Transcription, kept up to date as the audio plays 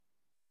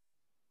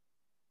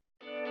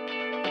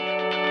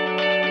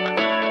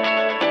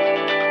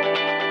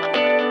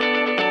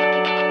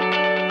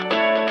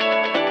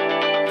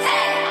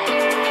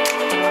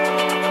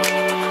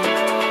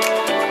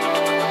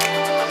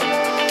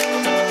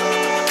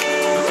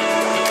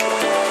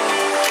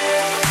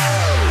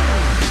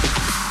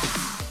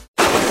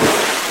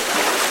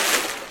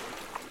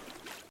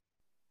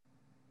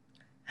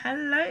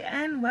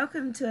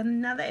welcome to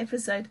another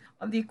episode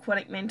of the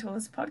Aquatic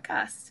Mentors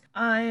podcast.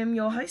 I am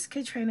your host,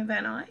 Katrina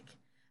Van Eyck,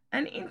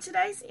 and in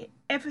today's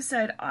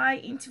episode, I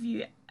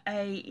interview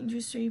a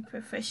industry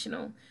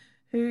professional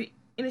who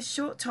in a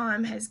short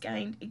time has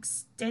gained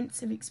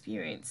extensive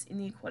experience in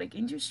the aquatic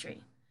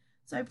industry.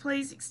 So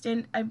please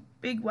extend a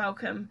big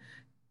welcome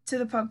to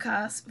the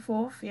podcast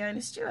for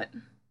Fiona Stewart.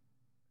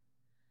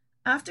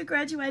 After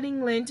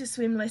graduating Learn to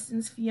Swim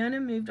lessons, Fiona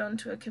moved on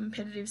to a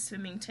competitive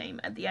swimming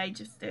team at the age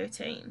of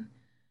 13.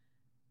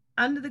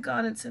 Under the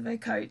guidance of her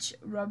coach,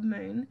 Rob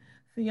Moon,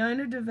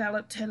 Fiona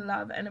developed her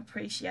love and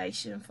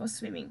appreciation for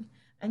swimming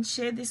and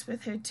shared this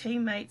with her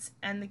teammates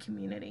and the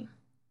community.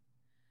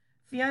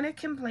 Fiona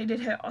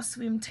completed her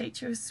Oswim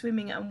Teacher of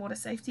Swimming and Water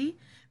Safety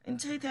in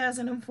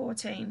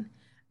 2014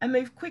 and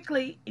moved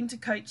quickly into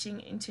coaching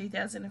in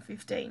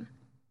 2015.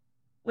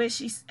 Where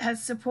she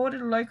has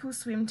supported local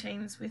swim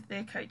teams with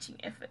their coaching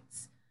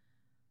efforts.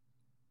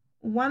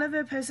 One of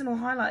her personal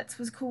highlights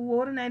was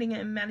coordinating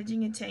and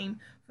managing a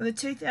team for the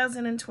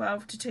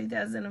 2012 to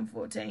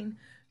 2014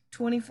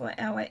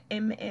 24-hour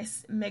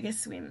MS Mega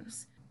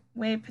Swims,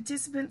 where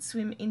participants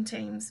swim in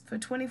teams for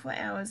 24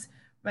 hours,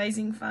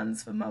 raising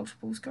funds for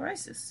multiple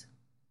sclerosis.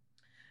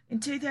 In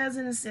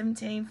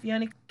 2017,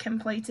 Fiona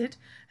completed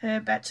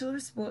her Bachelor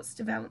of Sports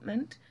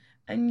Development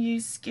and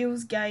used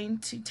skills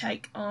gained to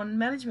take on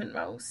management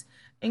roles,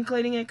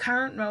 including a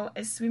current role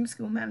as swim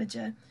school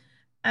manager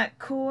at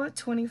Core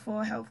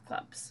 24 Health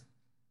Clubs.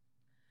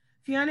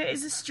 Fiona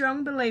is a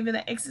strong believer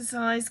that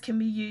exercise can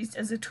be used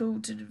as a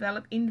tool to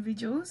develop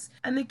individuals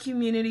and the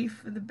community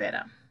for the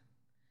better.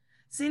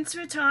 Since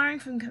retiring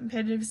from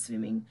competitive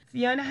swimming,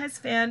 Fiona has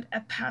found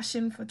a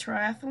passion for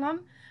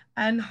triathlon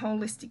and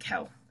holistic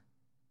health.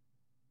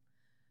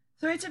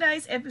 Through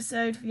today's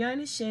episode,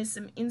 Fiona shares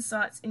some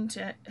insights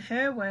into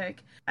her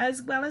work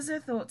as well as her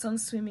thoughts on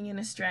swimming in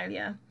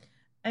Australia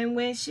and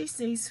where she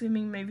sees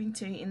swimming moving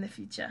to in the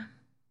future.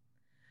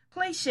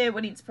 Please share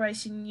what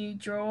inspiration you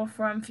draw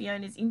from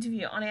Fiona's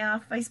interview on our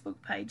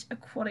Facebook page,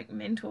 Aquatic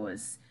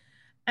Mentors,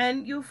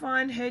 and you'll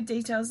find her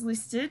details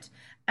listed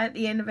at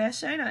the end of our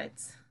show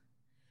notes.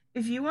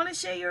 If you want to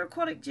share your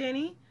aquatic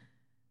journey,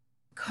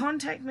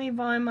 contact me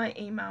via my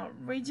email,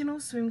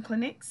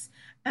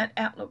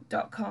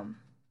 regionalswimclinics@outlook.com.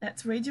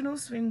 That's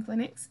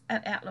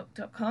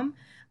regionalswimclinics@outlook.com,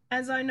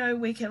 as I know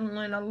we can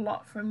learn a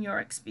lot from your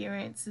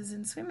experiences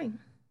in swimming.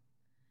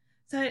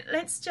 So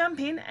let's jump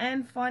in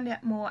and find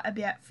out more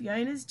about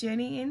Fiona's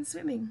journey in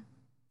swimming.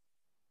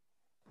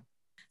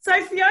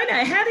 So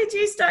Fiona, how did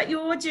you start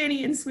your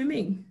journey in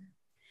swimming?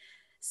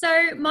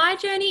 So my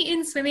journey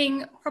in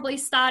swimming probably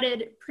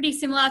started pretty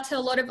similar to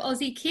a lot of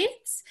Aussie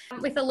kids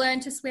with a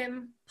Learn to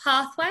Swim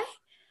pathway.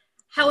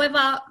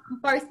 However,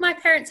 both my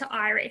parents are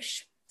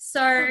Irish,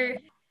 so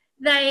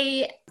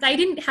they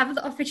didn't have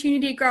the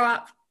opportunity to grow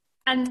up,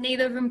 and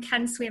neither of them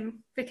can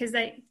swim because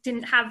they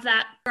didn't have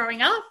that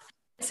growing up.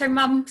 So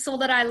Mum saw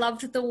that I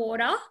loved the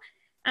water,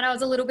 and I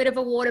was a little bit of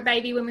a water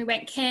baby when we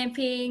went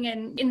camping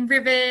and in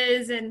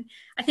rivers, and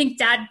I think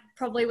Dad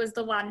probably was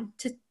the one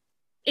to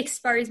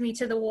expose me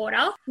to the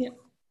water. Yep.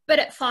 But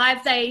at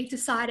 5 they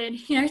decided,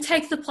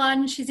 take the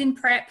plunge, she's in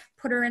prep,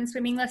 put her in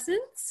swimming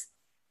lessons.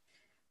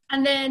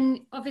 And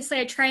then obviously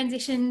I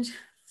transitioned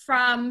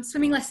from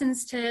swimming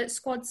lessons to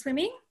squad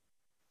swimming.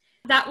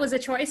 That was a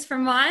choice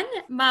from mine.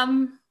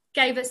 Mum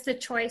gave us the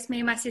choice, me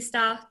and my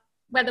sister,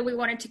 whether we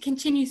wanted to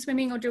continue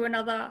swimming or do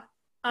another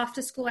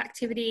after-school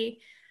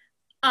activity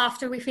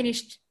after we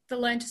finished the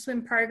Learn to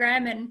Swim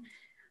program. And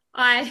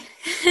I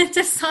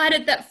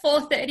decided that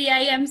 4:30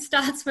 a.m.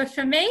 starts were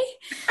for me.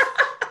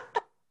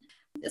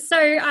 So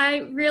I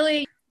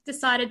really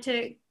decided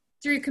to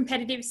do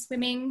competitive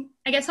swimming.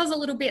 I guess I was a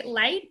little bit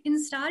late in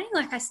starting.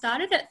 I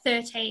started at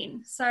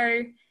 13.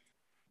 So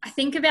I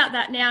think about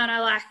that now and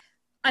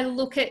I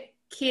look at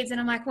kids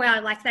and I'm like,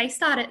 wow, they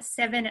start at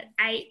 7, at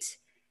 8,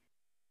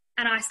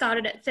 and I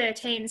started at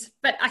 13.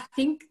 But I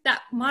think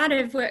that might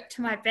have worked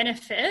to my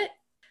benefit.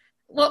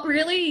 What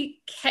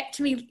really kept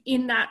me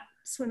in that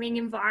swimming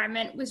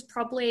environment was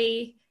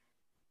probably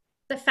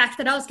the fact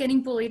that I was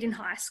getting bullied in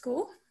high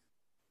school,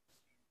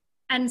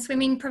 and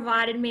swimming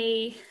provided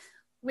me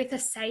with a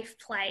safe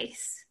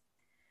place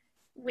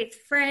with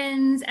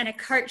friends and a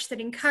coach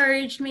that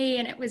encouraged me,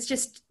 and it was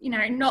just,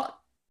 not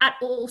at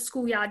all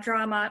schoolyard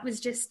drama. It was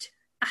just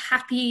a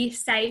happy,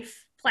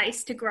 safe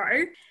place to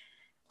grow.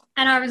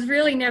 And I was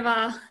really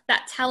never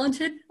that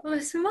talented of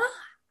a swimmer.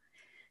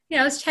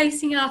 I was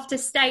chasing after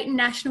state and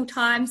national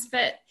times,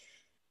 but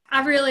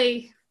I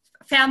really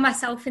found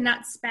myself in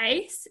that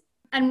space.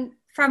 And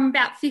from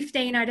about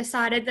 15, I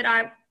decided that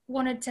I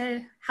wanted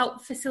to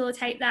help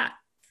facilitate that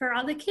for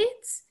other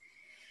kids.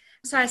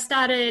 So I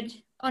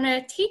started on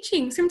a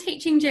swim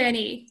teaching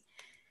journey.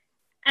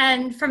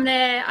 And from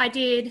there, I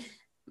did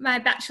my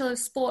Bachelor of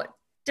Sport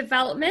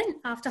Development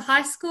after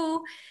high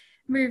school,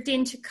 moved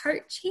into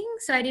coaching.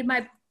 So I did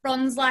my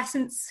bronze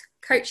license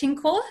coaching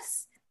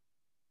course.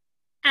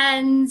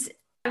 And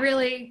I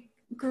really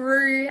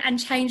grew and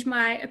changed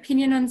my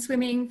opinion on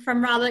swimming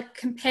from rather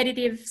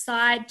competitive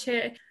side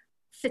to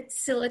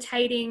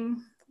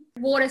facilitating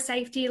water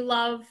safety,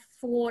 love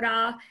for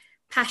water,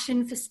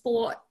 passion for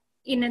sport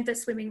in the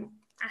swimming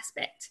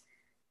aspect.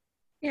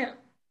 Yeah.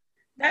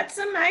 That's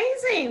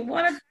amazing.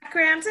 What a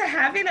background to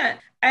have in it.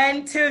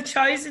 And to have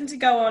chosen to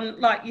go on,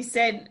 like you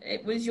said,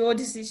 it was your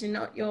decision,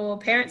 not your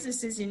parents'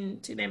 decision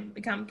to then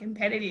become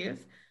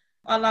competitive.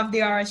 I love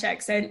the Irish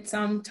accent, so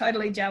I'm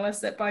totally jealous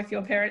that both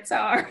your parents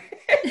are.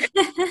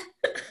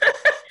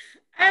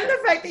 And the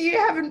fact that you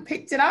haven't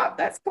picked it up,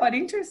 that's quite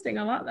interesting.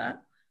 I like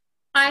that.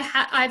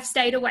 I've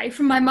stayed away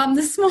from my mum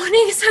this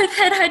morning so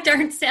that I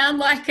don't sound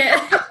like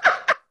it.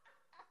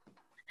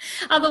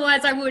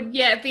 Otherwise, I would,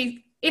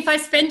 be, if I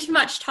spend too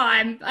much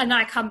time and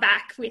I come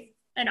back with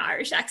an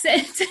Irish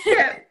accent.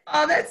 Yeah.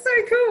 Oh, that's so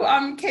cool.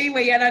 I'm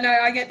Kiwi, and I know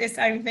I get the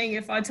same thing.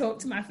 If I talk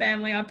to my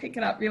family, I pick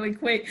it up really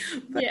quick.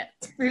 But yeah.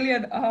 It's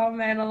brilliant. Oh,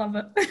 man, I love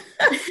it.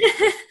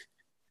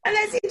 And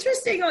that's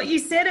interesting what you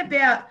said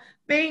about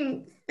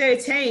being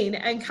 13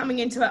 and coming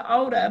into it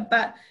older,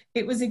 but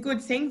it was a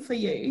good thing for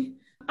you.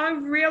 I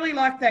really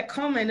like that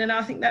comment, and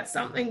I think that's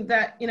something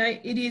that,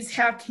 it is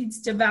how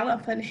kids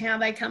develop and how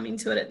they come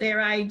into it at their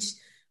age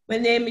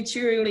when they're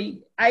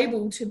maturely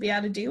able to be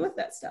able to deal with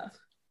that stuff.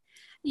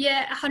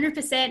 Yeah,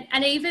 100%.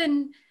 And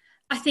even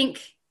I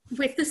think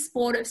with the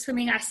sport of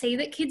swimming, I see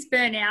that kids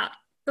burn out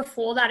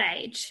before that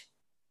age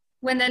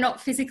when they're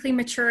not physically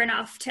mature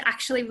enough to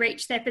actually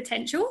reach their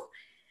potential.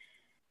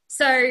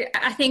 So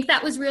I think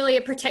that was really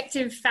a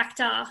protective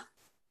factor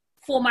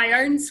for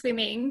my own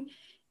swimming,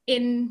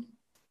 in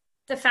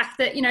the fact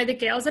that, the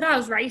girls that I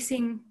was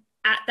racing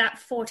at that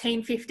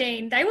 14,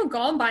 15, they were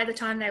gone by the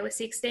time they were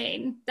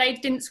 16. They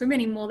didn't swim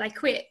anymore. They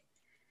quit.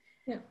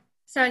 Yeah.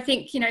 So I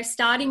think,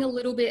 starting a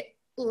little bit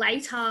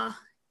later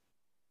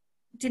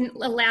didn't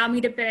allow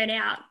me to burn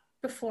out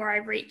before I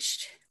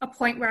reached a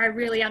point where I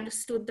really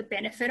understood the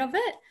benefit of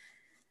it.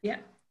 Yeah.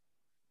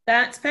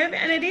 That's perfect.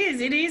 And it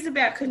is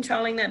about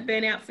controlling that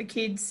burnout for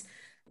kids,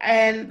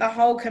 and the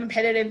whole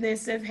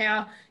competitiveness of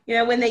how,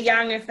 when they're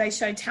young, if they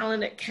show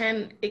talent, it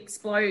can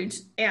explode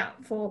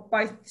out for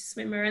both the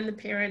swimmer and the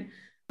parent.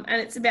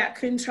 And it's about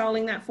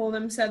controlling that for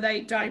them so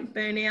they don't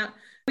burn out.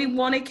 We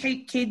want to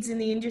keep kids in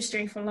the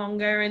industry for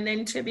longer, and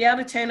then to be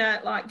able to turn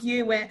out like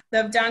you, where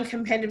they've done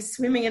competitive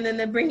swimming and then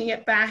they're bringing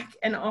it back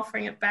and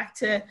offering it back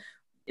to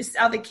just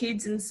other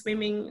kids in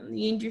swimming in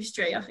the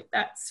industry. I think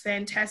that's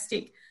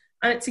fantastic.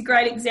 And it's a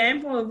great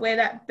example of where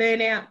that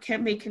burnout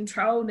can be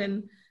controlled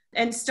and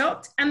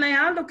stopped. And they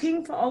are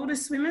looking for older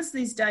swimmers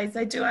these days.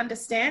 They do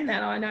understand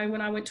that. I know when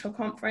I went to a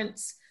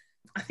conference,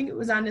 I think it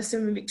was under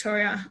Swimming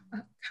Victoria, I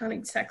can't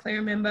exactly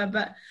remember,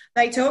 but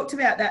they talked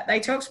about that. They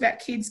talked about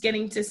kids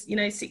getting to,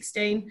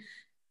 16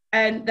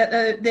 and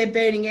that they're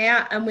burning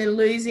out, and we're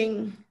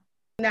losing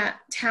that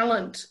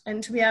talent,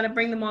 and to be able to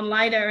bring them on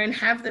later and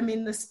have them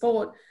in the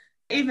sport.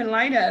 Even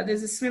later,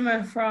 there's a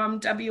swimmer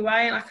from WA,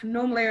 and I can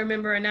normally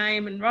remember her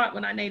name, and right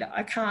when I need it,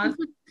 I can't.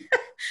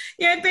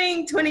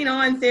 Being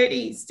 29,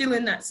 30, still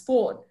in that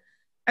sport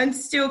and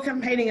still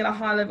competing at a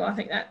high level, I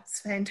think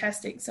that's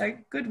fantastic. So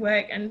good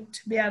work, and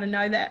to be able to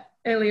know that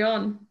early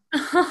on.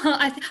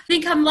 I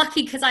think I'm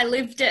lucky because I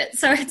lived it,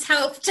 so it's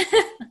helped.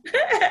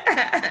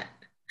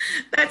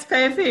 That's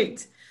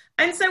perfect.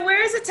 And so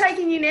where is it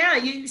taking you now?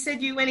 You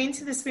said you went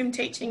into the swim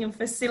teaching and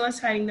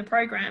facilitating the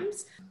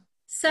programs.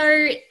 So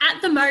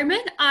at the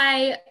moment,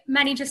 I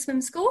manage a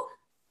swim school.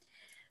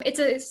 It's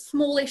a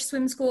smallish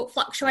swim school. It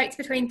fluctuates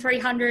between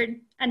 300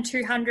 and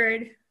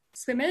 200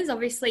 swimmers.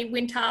 Obviously,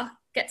 winter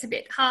gets a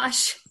bit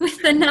harsh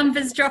with the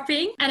numbers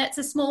dropping. And it's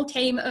a small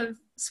team of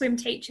swim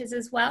teachers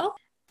as well.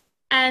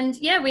 And,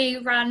 we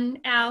run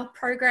our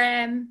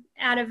program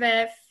out of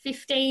a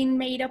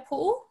 15-metre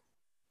pool.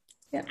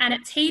 Yep. And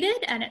it's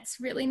heated and it's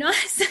really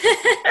nice.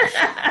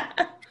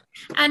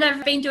 And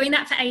I've been doing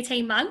that for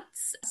 18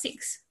 months,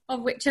 6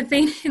 of which have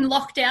been in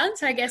lockdown.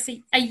 So I guess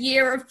a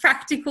year of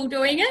practical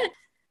doing it.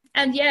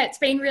 And it's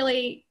been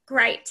really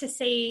great to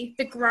see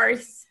the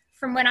growth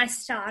from when I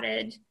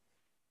started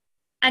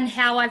and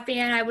how I've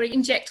been able to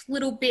inject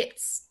little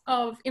bits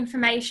of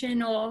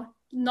information or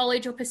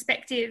knowledge or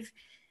perspective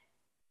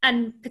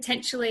and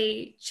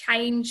potentially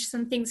change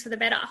some things for the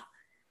better.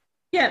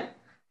 Yeah,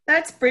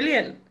 that's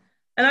brilliant.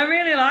 And I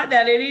really like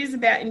that. It is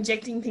about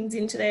injecting things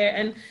into there.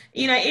 And,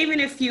 even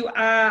if you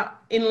are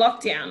in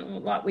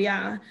lockdown, like we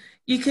are,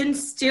 you can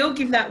still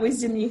give that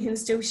wisdom, you can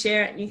still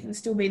share it, and you can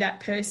still be that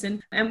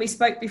person. And we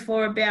spoke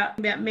before about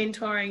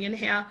mentoring and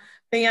how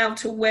being able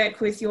to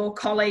work with your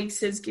colleagues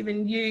has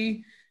given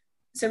you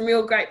some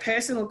real great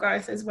personal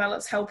growth, as well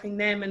as helping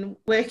them and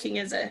working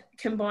as a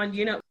combined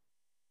unit.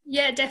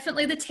 Yeah,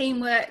 definitely the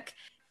teamwork.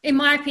 In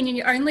my opinion,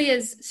 you're only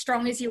as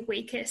strong as your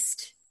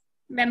weakest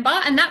member,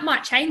 and that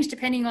might change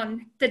depending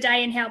on the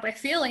day and how we're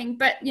feeling,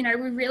 but we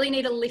really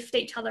need to lift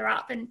each other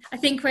up, and I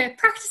think we're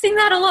practicing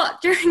that a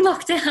lot during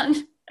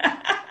lockdown.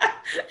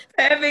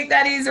 Perfect,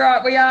 that is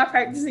right. We are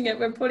practicing it,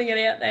 we're putting it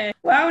out there.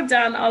 Well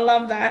done, I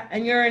love that,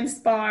 and you're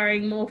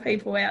inspiring more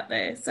people out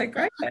there, so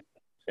great.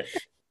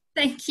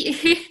 Thank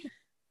you.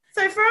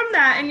 So from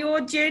that and your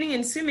journey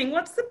in swimming,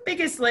 what's the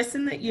biggest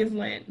lesson that you've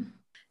learned?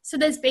 So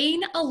there's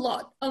been a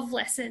lot of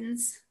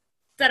lessons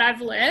that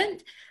I've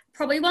learned,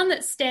 probably one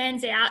that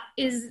stands out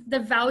is the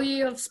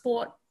value of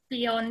sport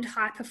beyond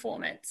high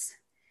performance.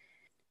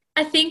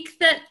 I think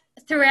that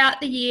throughout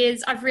the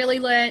years, I've really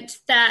learnt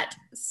that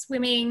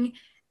swimming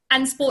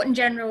and sport in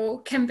general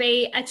can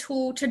be a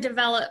tool to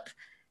develop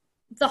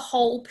the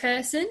whole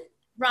person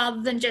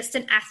rather than just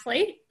an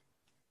athlete.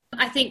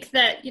 I think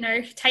that,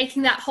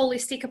 taking that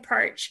holistic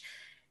approach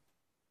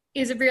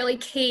is really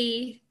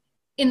key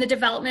in the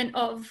development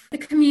of the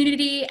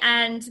community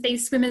and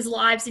these swimmers'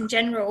 lives in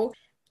general.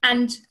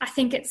 And I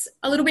think it's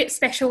a little bit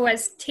special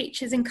as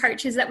teachers and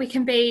coaches that we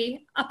can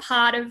be a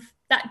part of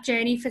that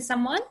journey for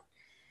someone.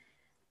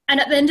 And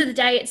at the end of the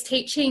day, it's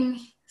teaching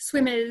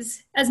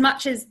swimmers, as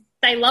much as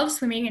they love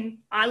swimming and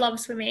I love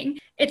swimming,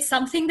 it's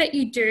something that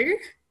you do.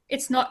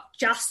 It's not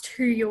just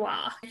who you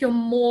are. You're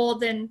more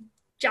than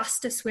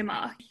just a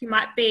swimmer. You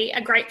might be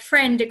a great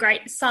friend, a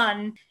great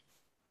son.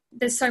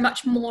 There's so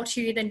much more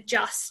to you than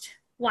just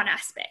one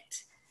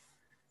aspect.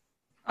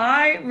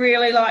 I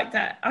really like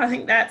that. I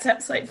think that's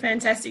absolutely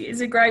fantastic.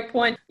 It's a great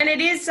point. And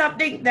it is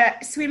something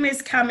that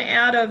swimmers come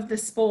out of the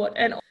sport,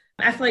 and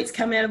athletes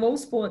come out of all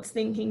sports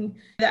thinking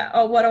that,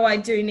 oh, what do I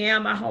do now?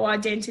 My whole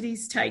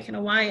identity's taken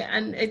away.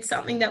 And it's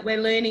something that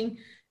we're learning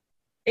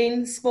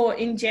in sport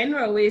in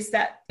general, is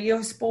that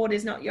your sport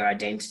is not your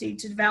identity,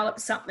 to develop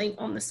something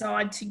on the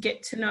side to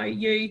get to know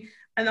you,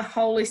 and the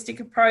holistic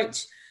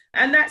approach.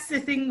 And that's the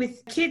thing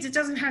with kids. It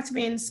doesn't have to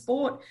be in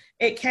sport.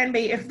 It can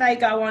be if they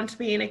go on to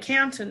be an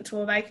accountant,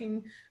 or they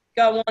can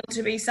go on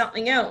to be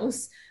something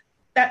else.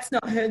 That's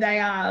not who they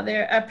are.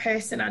 They're a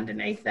person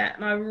underneath that.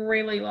 And I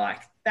really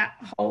like that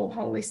whole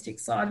holistic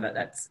side of it.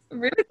 That's a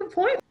really good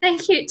point.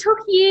 Thank you. It took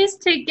years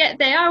to get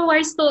there. I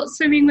always thought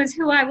swimming was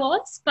who I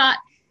was, but,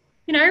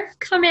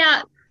 come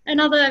out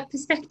another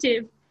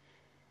perspective.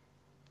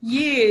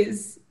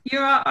 Years. You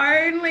are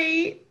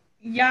only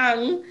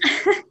young.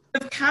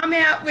 Have come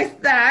out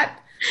with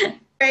that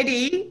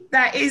ready.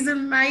 That is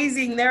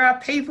amazing. There are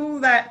people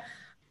that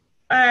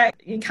are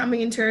coming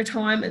into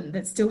retirement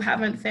that still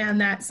haven't found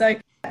that. So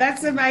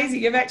that's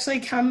amazing. You've actually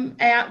come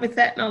out with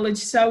that knowledge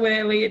so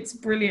early. It's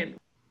brilliant.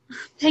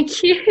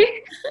 Thank you.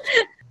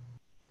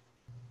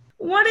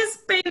 What has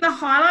been the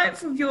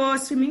highlight of your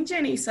swimming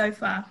journey so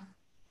far?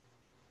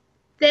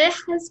 There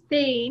has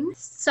been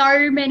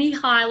so many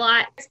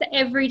highlights, the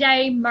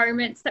everyday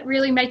moments that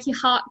really make your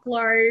heart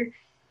glow.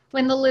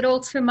 When the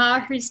little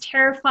swimmer who's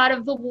terrified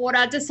of the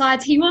water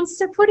decides he wants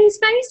to put his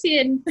face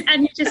in,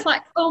 and you're just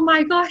like, oh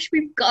my gosh,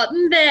 we've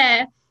gotten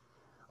there.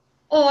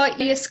 Or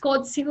your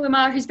squad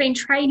swimmer who's been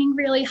training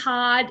really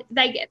hard,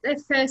 they get their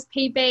first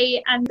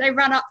PB and they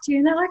run up to you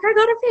and they're like, I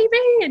got a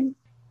PB. And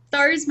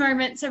those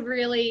moments are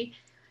really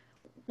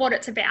what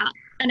it's about,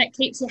 and it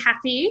keeps you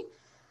happy.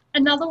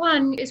 Another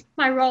one is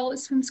my role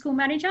as swim school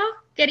manager,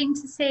 getting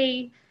to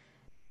see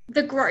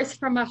the growth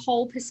from a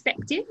whole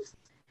perspective.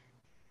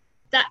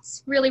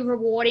 That's really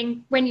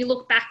rewarding when you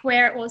look back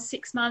where it was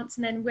 6 months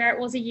and then where it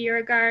was a year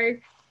ago.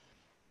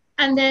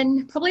 And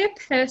then probably a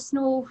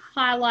personal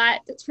highlight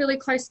that's really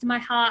close to my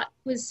heart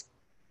was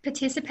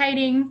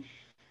participating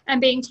and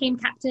being team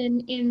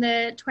captain in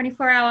the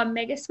 24-hour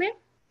mega swim.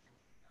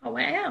 Oh,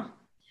 wow.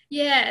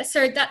 Yeah,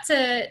 so that's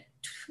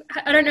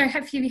I don't know,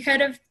 have you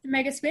heard of the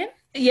mega swim?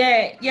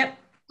 Yeah, yep.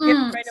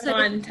 A friend of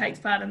mine takes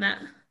part in that.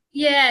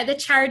 Yeah, the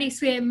charity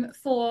swim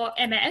for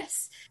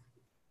MS.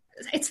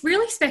 It's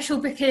really special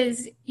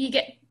because you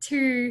get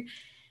to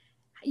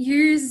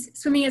use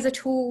swimming as a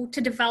tool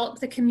to develop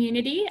the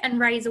community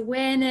and raise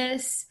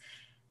awareness.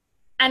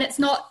 And it's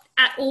not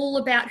at all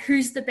about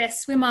who's the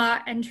best swimmer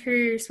and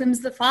who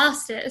swims the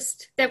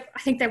fastest. I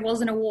think there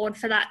was an award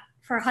for that,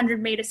 for a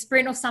 100-metre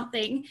sprint or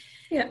something.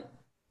 Yeah.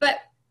 But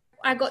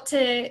I got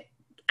to,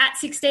 at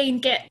 16,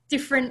 get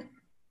different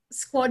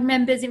squad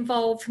members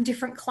involved from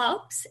different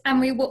clubs, and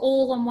we were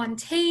all on one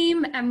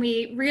team and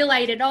we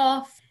relayed it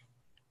off.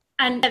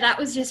 And that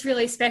was just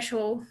really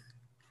special.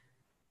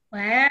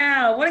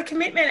 Wow, what a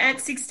commitment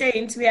at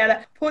 16 to be able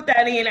to put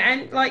that in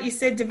and, like you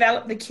said,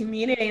 develop the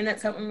community. And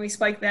that's something we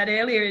spoke about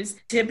earlier, is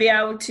to be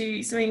able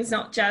to, swimming's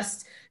not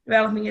just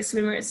developing a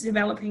swimmer, it's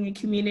developing a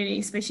community,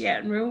 especially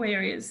out in rural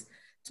areas.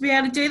 To be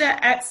able to do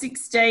that at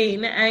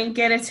 16 and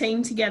get a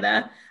team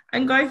together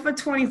and go for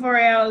 24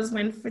 hours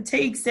when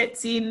fatigue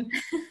sets in,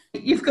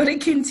 you've got to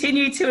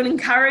continue to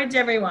encourage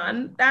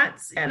everyone.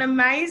 That's an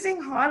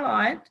amazing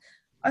highlight.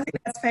 I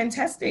think that's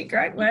fantastic.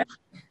 Great work.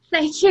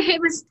 Thank you.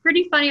 It was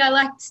pretty funny.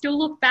 I still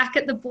look back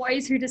at the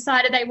boys who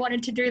decided they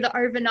wanted to do the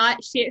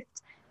overnight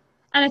shift.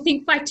 And I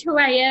think by 2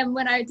 a.m.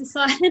 when I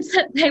decided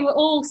that they were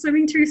all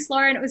swimming too slow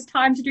and it was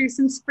time to do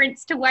some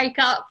sprints to wake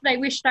up, they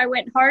wished I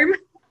went home.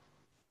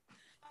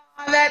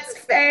 Oh, that's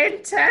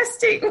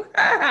fantastic.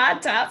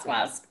 Hard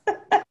taskmaster.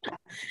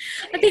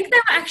 I think they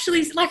were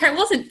actually, I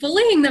wasn't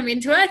bullying them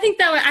into it. I think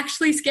they were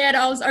actually scared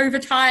I was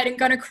overtired and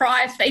going to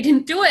cry if they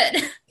didn't do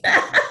it.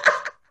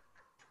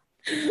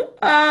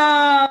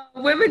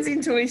 Women's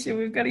intuition.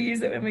 We've got to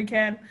use it when we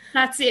can.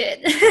 That's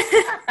it.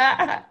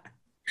 I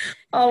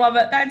love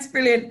it. That's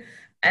brilliant.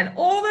 And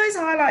all those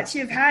highlights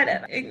you've had,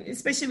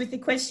 especially with the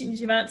questions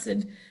you've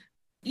answered,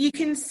 You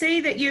can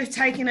see that you've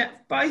taken it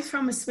both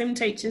from a swim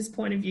teacher's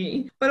point of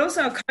view, but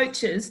also a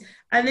coach's,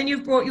 and then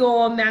you've brought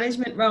your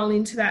management role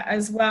into that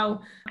as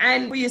well.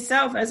 And for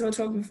yourself, as we were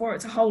talking before,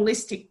 it's a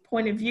holistic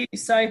point of view.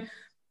 So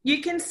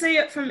you can see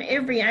it from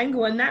every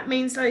angle, and that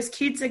means those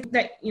kids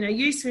that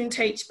you swim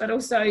teach, but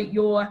also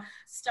your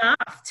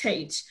staff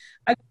teach,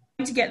 are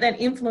going to get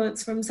that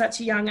influence from such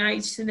a young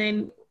age to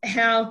then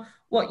how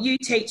what you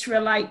teach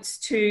relates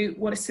to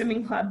what a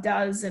swimming club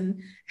does and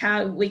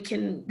how we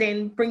can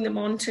then bring them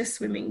on to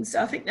swimming.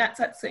 So I think that's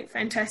absolutely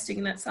fantastic,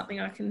 and that's something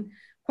I can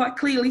quite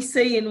clearly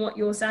see in what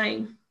you're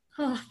saying.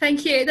 Oh,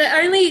 thank you. The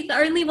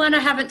only one I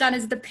haven't done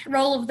is the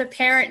role of the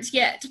parent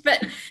yet,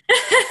 but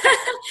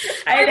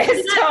hey,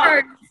 there's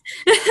time.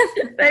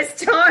 There's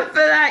time for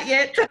that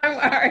yet, don't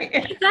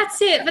worry.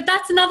 That's it, but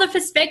that's another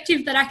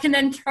perspective that I can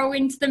then throw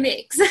into the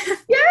mix.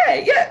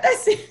 Yeah,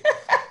 that's it.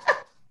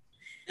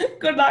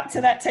 Good luck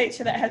to that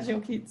teacher that has your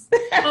kids.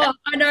 Oh,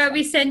 I know, I'll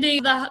be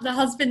sending the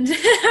husband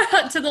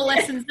to the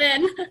lessons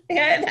then.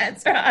 Yeah,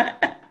 that's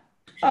right.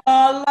 Oh,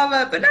 I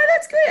love it. But no,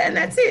 that's good, and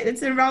that's it.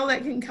 It's a role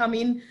that can come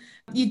in.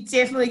 You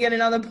definitely get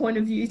another point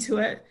of view to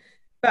it,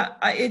 but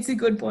it's a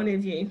good point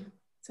of view.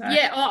 So.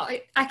 Yeah,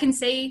 I can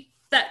see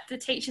that the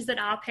teachers that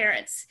are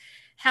parents,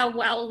 how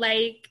well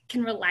they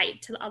can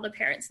relate to the other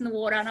parents in the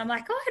water. And I'm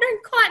like, I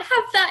don't quite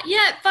have that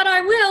yet, but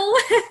I will.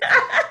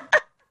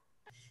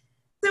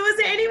 So was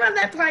there anyone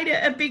that played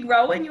a big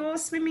role in your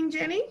swimming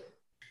journey?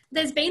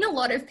 There's been a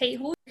lot of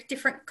people,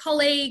 different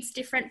colleagues,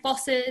 different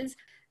bosses.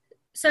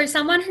 So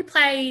someone who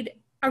played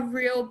a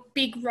real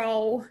big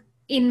role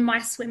in my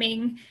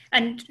swimming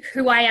and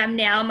who I am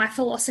now, my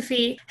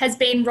philosophy, has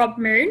been Rob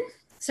Moon.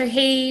 So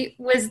he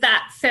was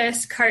that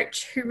first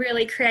coach who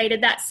really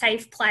created that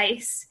safe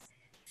place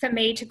for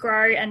me to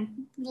grow and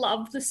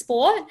love the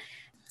sport.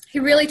 He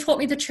really taught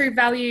me the true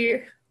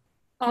value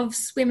of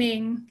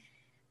swimming,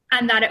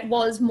 and that it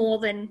was more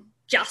than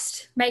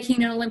just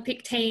making an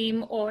Olympic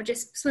team or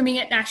just swimming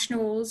at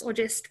nationals or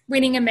just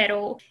winning a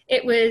medal.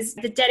 It was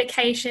the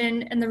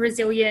dedication and the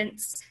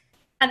resilience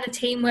and the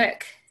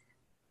teamwork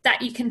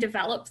that you can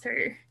develop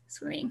through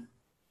swimming.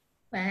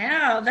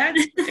 Wow,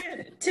 that's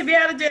good. To be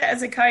able to do it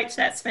as a coach,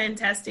 that's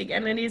fantastic.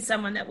 And it is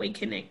someone that we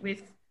connect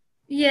with.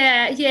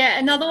 Yeah.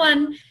 Another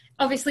one,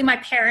 obviously my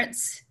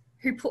parents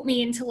who put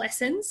me into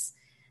lessons.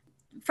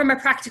 From a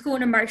practical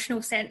and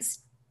emotional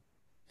sense,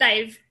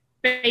 they've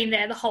been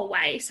there the whole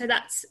way. So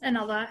that's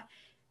another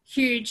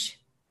huge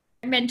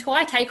mentor.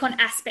 I take on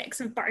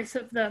aspects of both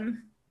of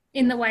them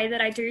in the way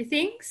that I do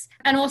things.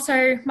 And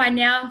also my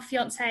now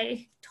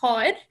fiance,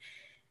 Todd,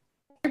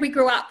 we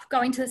grew up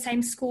going to the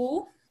same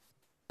school.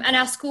 And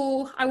our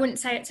school, I wouldn't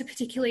say it's a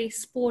particularly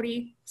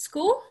sporty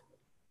school.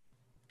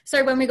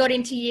 So when we got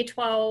into year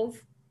 12,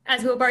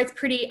 as we were both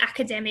pretty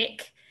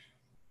academic,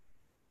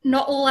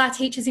 not all our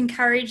teachers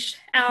encouraged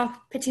our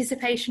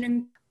participation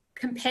and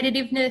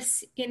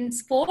competitiveness in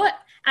sport.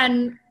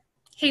 And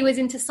he was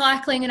into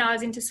cycling and I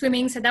was into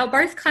swimming. So they were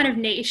both kind of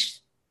niche.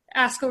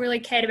 Our school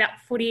really cared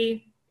about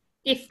footy,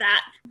 if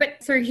that.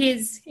 But through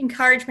his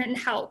encouragement and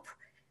help,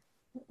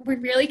 we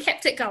really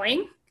kept it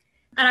going.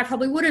 And I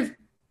probably would have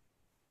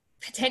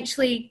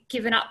potentially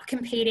given up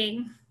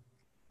competing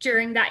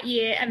during that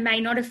year and may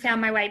not have found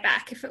my way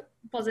back if it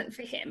wasn't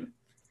for him.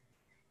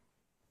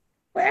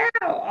 Wow.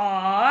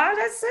 Oh,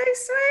 that's so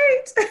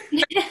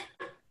sweet.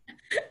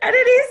 And it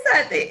is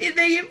that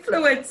the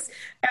influence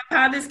our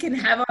partners can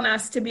have on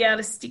us to be able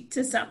to stick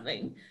to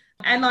something.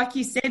 And like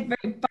you said,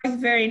 both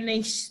very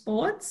niche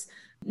sports,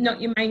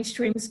 not your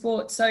mainstream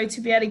sports. So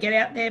to be able to get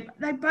out there,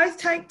 they both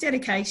take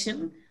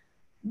dedication.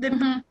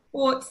 The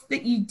sports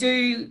that you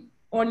do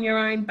on your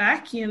own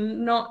back, you're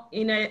not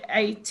in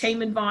a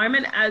team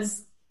environment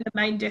as the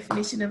main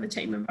definition of a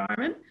team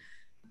environment.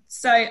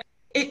 So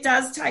it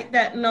does take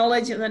that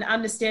knowledge and that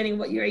understanding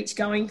what you're each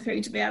going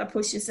through to be able to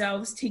push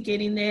yourselves to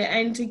get in there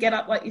and to get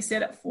up, like you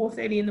said, at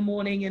 4:30 in the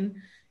morning and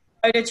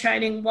go to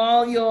training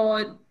while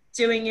you're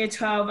doing your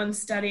 12 and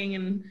studying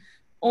and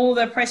all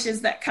the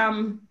pressures that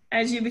come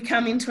as you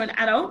become into an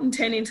adult and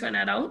turn into an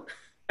adult.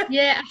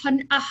 Yeah,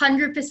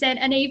 100%.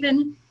 And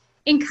even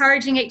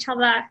encouraging each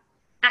other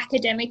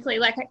academically.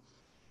 Like,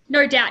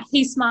 no doubt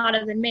he's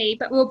smarter than me,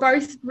 but we were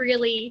both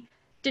really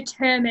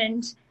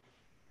determined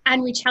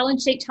and we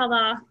challenged each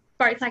other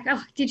both, like,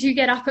 oh, did you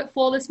get up at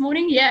 4 this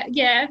morning?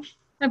 Yeah.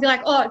 I'd be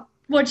like, oh,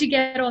 what'd you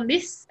get on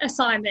this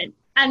assignment?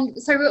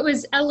 And so it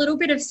was a little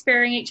bit of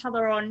spurring each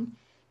other on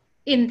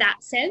in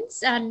that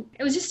sense. And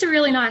it was just a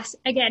really nice,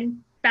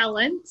 again,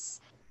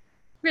 balance.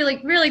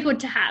 Really, really good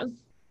to have.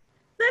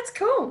 That's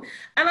cool.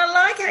 And I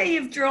like how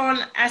you've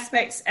drawn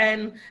aspects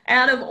and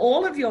out of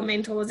all of your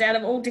mentors, out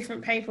of all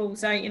different people.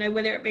 So,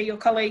 whether it be your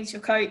colleagues,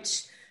 your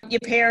coach, your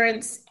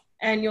parents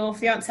and your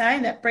fiance,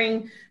 that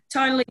bring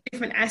totally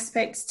different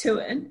aspects to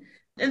it.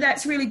 And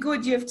that's really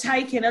good. You've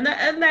taken, and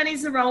that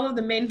is the role of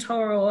the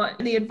mentor or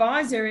the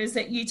advisor, is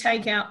that you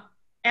take out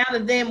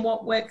of them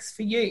what works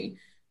for you.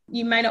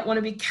 You may not want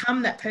to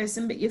become that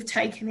person, but you've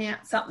taken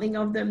out something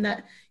of them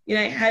that,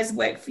 has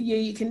worked for you.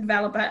 You can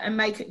develop it and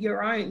make it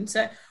your own.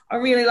 So I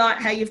really like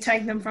how you've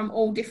taken them from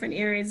all different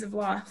areas of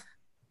life.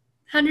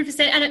 100%.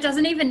 And it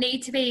doesn't even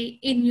need to be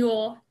in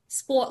your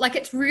sport. Like,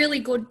 it's really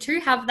good to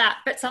have that,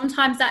 but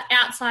sometimes that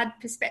outside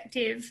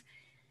perspective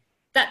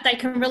that they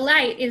can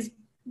relate is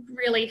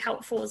really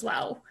helpful as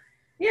well.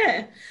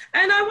 Yeah.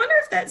 And I wonder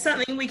if that's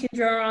something we can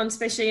draw on,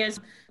 especially as,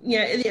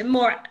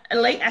 more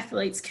elite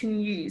athletes can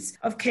use,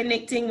 of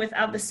connecting with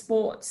other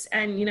sports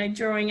and,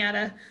 drawing out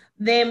of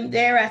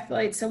their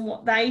athletes and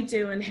what they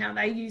do and how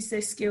they use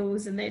their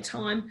skills and their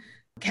time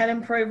can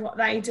improve what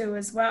they do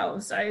as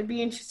well. So it'd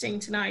be interesting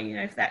to know,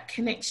 if that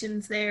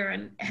connection's there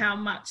and how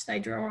much they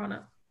draw on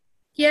it.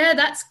 Yeah,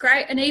 that's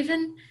great. And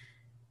even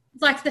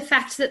like the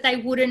fact that they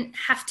wouldn't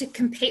have to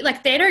compete,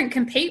 like they don't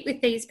compete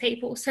with these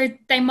people. So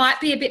they might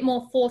be a bit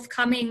more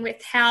forthcoming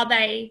with how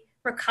they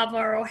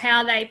recover or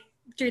how they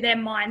do their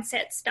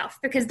mindset stuff,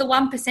 because the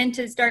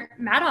 1%ers don't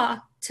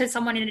matter to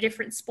someone in a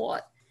different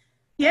sport.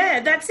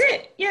 Yeah, that's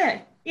it.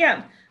 Yeah.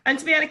 Yeah. And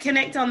to be able to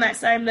connect on that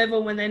same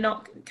level when they're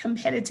not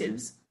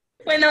competitors,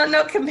 when they're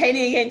not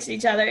competing against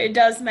each other, it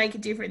does make a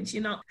difference.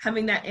 You're not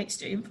having that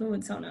extra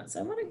influence on it.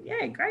 So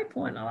great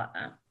point. I like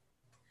that.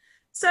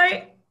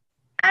 So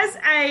as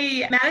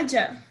a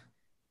manager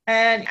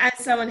and as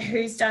someone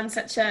who's done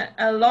such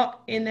a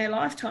lot in their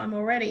lifetime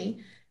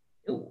already,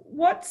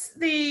 what's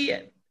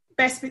the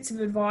best bits of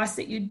advice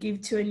that you'd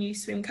give to a new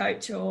swim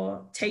coach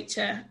or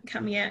teacher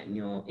coming out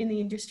in the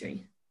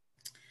industry?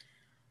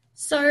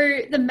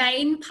 So the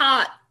main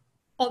part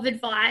of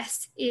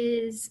advice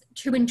is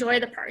to enjoy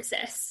the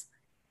process.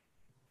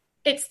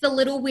 It's the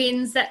little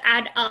wins that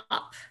add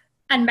up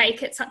and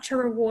make it such a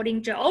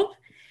rewarding job.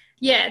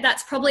 Yeah,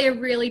 that's probably a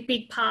really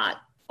big part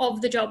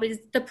of the job, is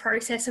the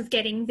process of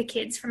getting the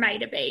kids from A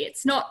to B.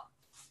 It's not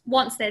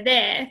once they're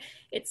there,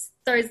 it's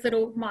those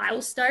little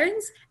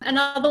milestones.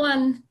 Another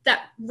one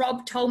that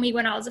Rob told me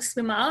when I was a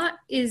swimmer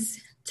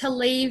is to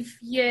leave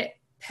your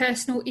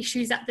personal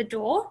issues at the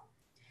door.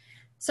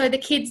 So the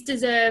kids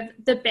deserve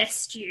the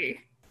best you,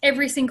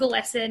 every single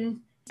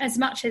lesson, as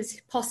much as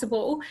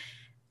possible,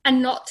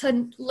 and not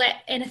to let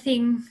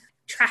anything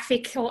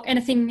traffic or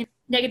anything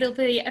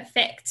negatively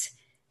affect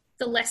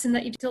the lesson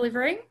that you're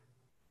delivering.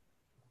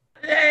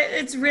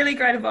 It's really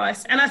great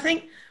advice. And I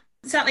think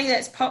something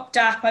that's popped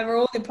up over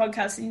all the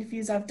podcast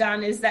interviews I've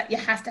done is that you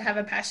have to have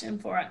a passion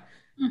for it.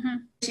 Mm-hmm.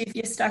 If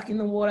you're stuck in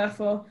the water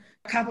for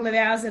a couple of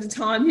hours at a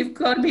time, you've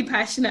got to be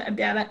passionate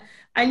about it.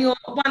 And you're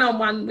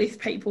one-on-one with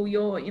people.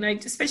 You're,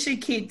 especially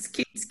kids.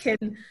 Kids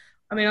can,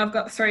 I've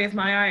got 3 of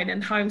my own,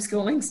 and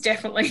homeschooling's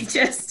definitely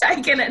just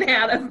taken it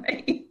out of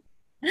me.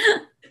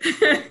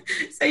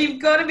 So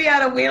you've got to be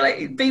able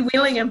to be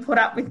willing and put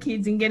up with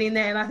kids and get in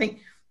there. And I think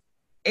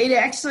it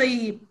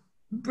actually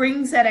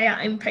brings that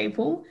out in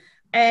people.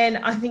 And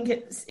I think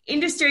it's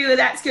industry where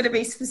that's going to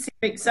be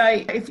specific. So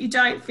if you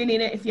don't fit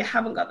in it, if you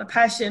haven't got the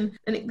passion,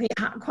 then it'd be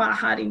quite a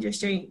hard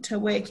industry to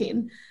work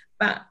in.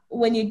 But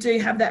when you do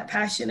have that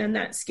passion and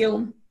that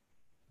skill,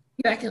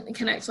 you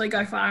can actually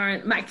go far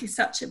and make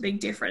such a big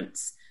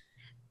difference.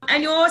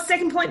 And your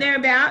second point there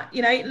about,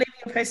 leaving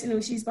a personal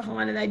issues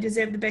behind and they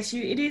deserve the best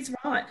you, it is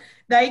right.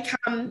 They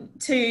come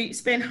to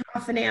spend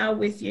half an hour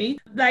with you.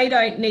 They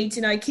don't need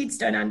to know. Kids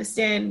don't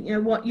understand,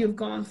 what you've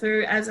gone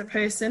through as a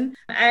person.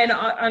 And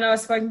I know I've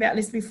spoken about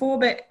this before,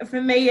 but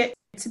for me,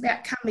 it's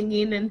about coming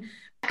in and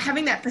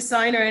having that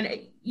persona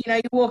and,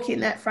 you walk in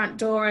that front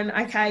door and,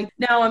 okay,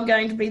 now I'm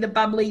going to be the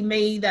bubbly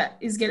me that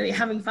is going to be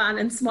having fun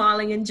and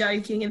smiling and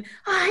joking and,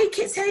 oh, hey,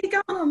 kids, how you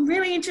going? I'm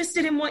really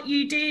interested in what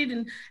you did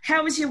and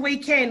how was your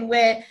weekend?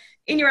 Where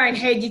in your own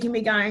head you can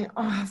be going,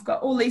 oh, I've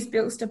got all these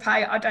bills to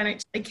pay. I don't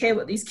actually care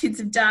what these kids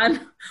have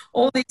done,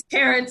 all these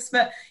parents.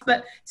 But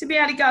to be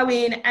able to go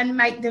in and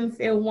make them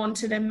feel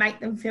wanted and make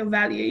them feel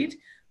valued,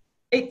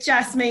 it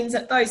just means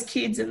that those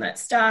kids and that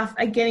staff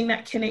are getting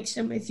that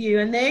connection with you,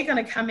 and they're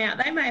going to come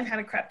out. They may have had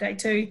a crap day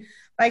too.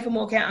 They can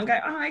walk out and go,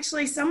 oh,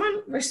 actually,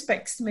 someone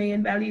respects me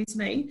and values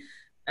me,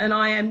 and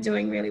I am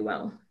doing really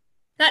well.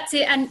 That's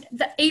it. And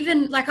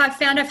even like I've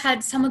found I've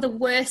had some of the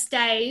worst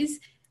days,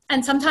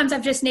 and sometimes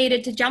I've just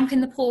needed to jump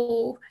in the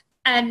pool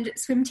and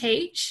swim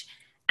teach,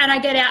 and I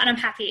get out and I'm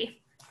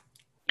happy.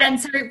 And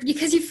so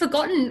because you've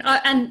forgotten,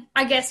 and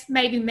I guess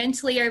maybe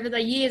mentally over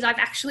the years, I've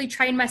actually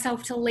trained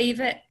myself to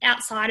leave it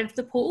outside of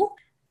the pool.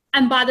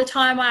 And by the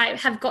time I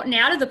have gotten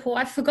out of the pool,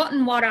 I've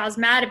forgotten what I was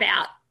mad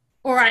about,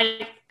 or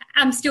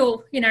I'm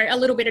still, a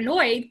little bit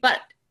annoyed, but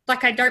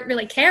like I don't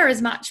really care as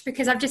much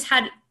because I've just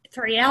had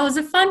 3 hours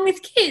of fun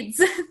with kids.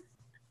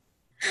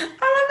 I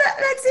love that.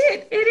 That's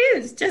it. It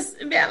is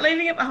just about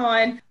leaving it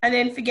behind and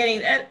then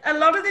forgetting. A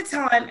lot of the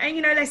time,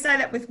 and they say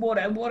that with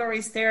water. Water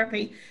is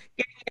therapy.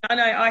 I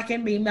know I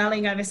can be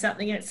mulling over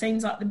something and it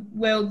seems like the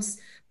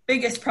world's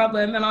biggest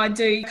problem, and I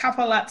do a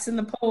couple of laps in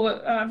the pool.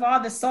 I've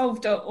either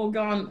solved it or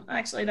gone,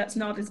 actually, that's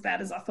not as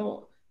bad as I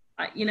thought.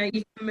 You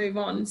can move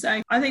on.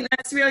 So I think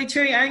that's really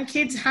true. And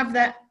kids have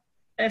that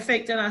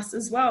effect on us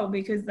as well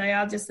because they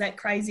are just that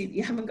crazy that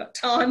you haven't got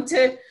time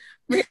to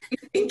really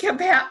think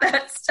about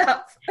that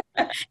stuff.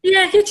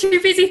 Yeah, you're too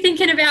busy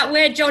thinking about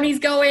where Johnny's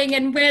going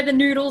and where the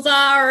noodles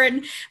are,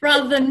 and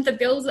rather than the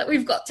bills that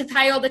we've got to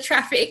pay or the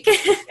traffic.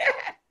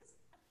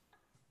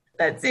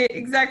 That's it.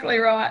 Exactly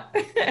right.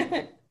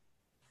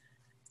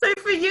 So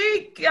for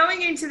you,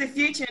 going into the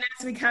future and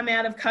as we come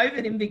out of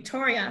COVID in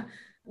Victoria,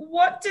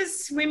 what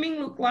does swimming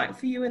look like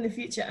for you in the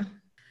future?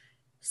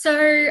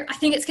 So I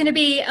think it's going to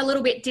be a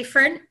little bit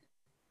different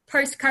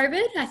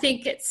post-COVID. I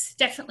think it's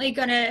definitely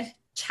going to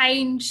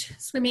change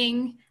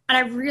swimming, and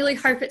I really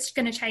hope it's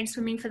going to change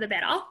swimming for the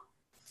better.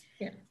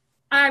 Yeah.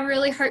 I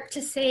really hope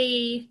to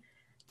see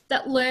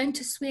that learn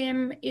to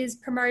swim is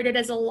promoted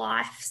as a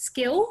life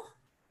skill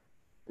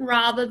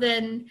rather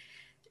than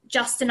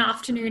just an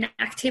afternoon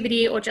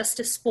activity or just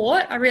a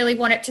sport. I really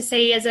want it to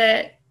see as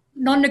a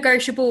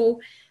non-negotiable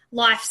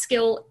life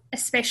skill,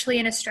 especially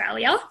in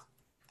Australia.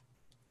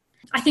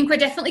 I think we're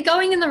definitely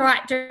going in the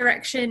right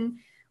direction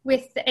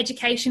with the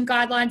education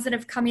guidelines that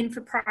have come in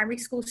for primary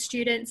school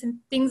students and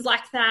things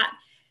like that.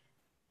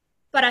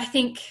 But I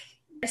think,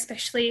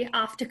 especially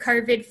after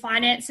COVID,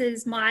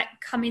 finances might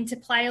come into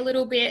play a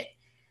little bit.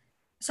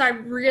 So I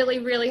really,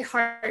 really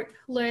hope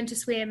Learn to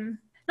Swim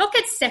not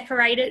gets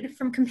separated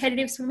from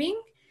competitive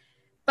swimming,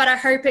 but I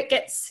hope it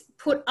gets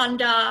put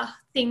under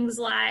things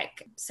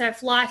like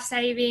surf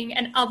lifesaving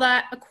and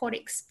other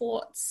aquatic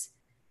sports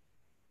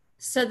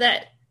so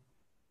that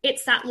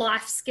it's that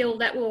life skill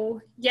that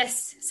will,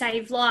 yes,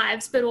 save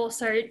lives, but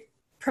also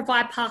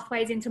provide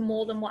pathways into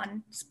more than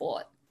one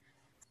sport.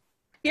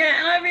 Yeah,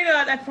 and I really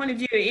like that point of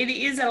view. It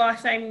is a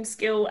life-saving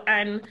skill,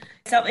 and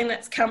something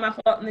that's come up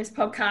a lot in this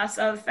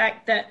podcast are the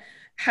fact that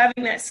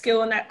having that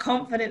skill and that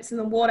confidence in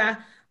the water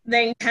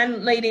then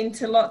can lead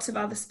into lots of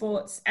other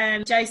sports.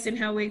 And Jason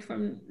Helwig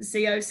from the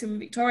CEO of Swim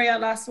Victoria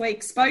last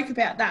week spoke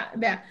about that,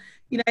 about,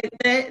 you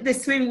know, the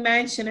swimming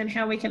mansion and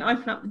how we can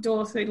open up the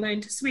door through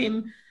Learn to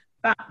Swim,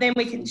 but then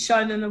we can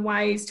show them the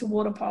ways to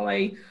water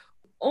polo,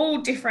 all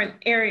different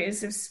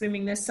areas of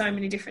swimming. There's so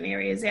many different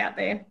areas out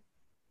there.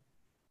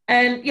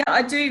 And yeah,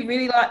 I do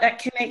really like that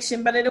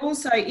connection, but it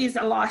also is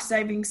a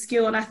life-saving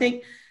skill. And I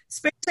think,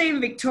 especially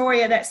in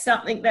Victoria, that's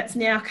something that's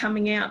now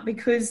coming out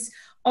because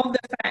of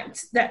the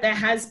fact that there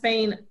has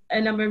been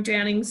a number of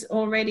drownings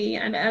already.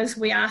 And as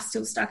we are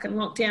still stuck in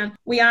lockdown,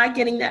 we are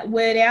getting that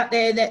word out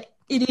there that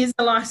it is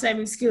a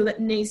life-saving skill that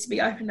needs to be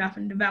opened up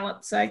and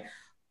developed. So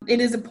it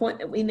is a point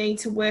that we need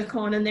to work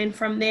on. And then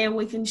from there,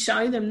 we can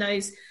show them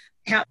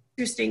how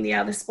interesting the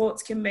other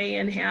sports can be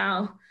and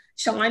how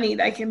shiny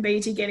they can be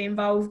to get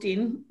involved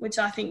in, which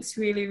I think is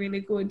really,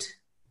 really good.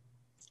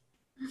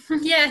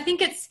 Yeah, I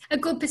think it's a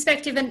good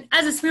perspective. And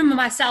as a swimmer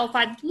myself,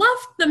 I'd love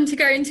them to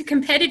go into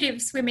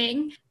competitive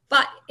swimming,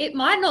 but it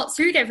might not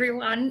suit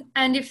everyone.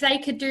 And if they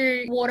could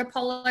do water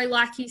polo,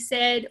 like you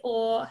said,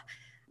 or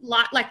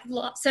like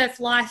surf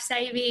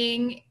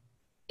lifesaving,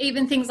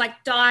 even things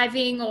like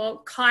diving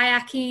or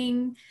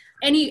kayaking,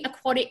 any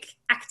aquatic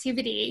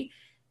activity,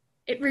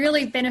 it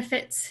really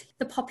benefits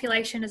the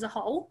population as a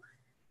whole.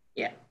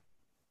 Yeah.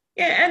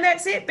 Yeah, and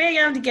that's it, being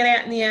able to get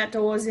out in the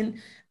outdoors and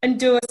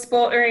do a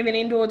sport or even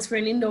indoors for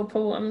an indoor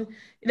pool.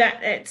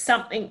 That it's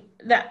something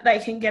that they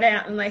can get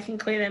out and they can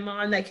clear their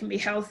mind, they can be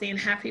healthy and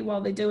happy while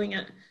they're doing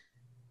it.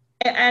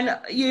 And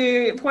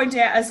you point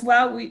out as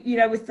well, you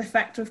know, with the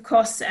fact of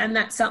costs, and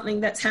that's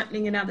something that's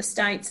happening in other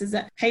states, is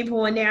that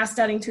people are now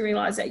starting to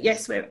realise that,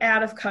 yes, we're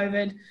out of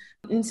COVID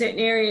in certain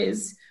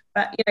areas,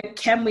 but, you know,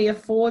 can we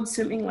afford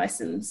swimming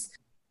lessons?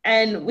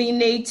 And we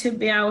need to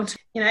be able to,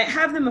 you know,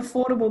 have them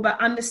affordable,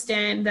 but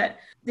understand that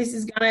this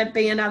is going to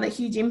be another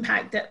huge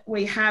impact that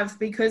we have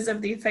because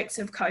of the effects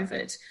of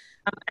COVID.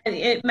 And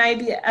it may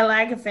be a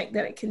lag effect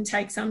that it can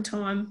take some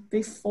time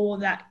before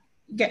that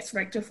gets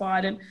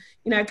rectified and,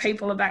 you know,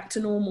 people are back to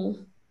normal.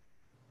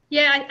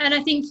 Yeah, and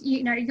I think,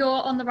 you know, you're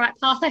on the right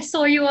path. I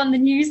saw you on the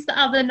news the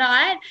other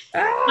night.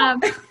 I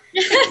know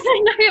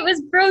it was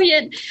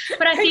brilliant.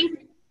 But I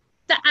think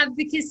the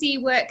advocacy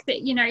work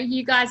that, you know,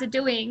 you guys are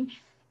doing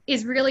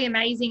is really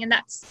amazing, and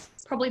that's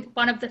probably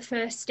one of the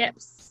first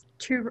steps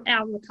to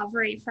our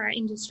recovery for our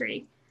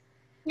industry.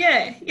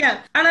 Yeah.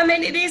 And I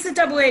mean, it is a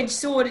double-edged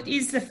sword. It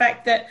is the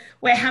fact that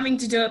we're having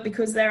to do it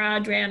because there are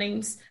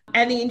drownings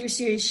and the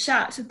industry is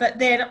shut. But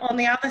then on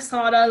the other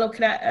side, I look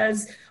at it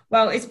as,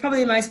 well, it's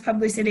probably the most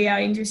publicity our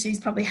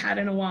industry's probably had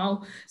in a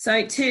while.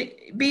 So to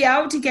be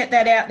able to get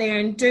that out there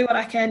and do what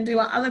I can, do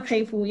what other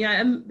people, you know,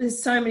 and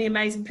there's so many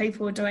amazing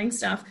people who are doing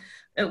stuff,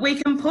 that we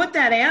can put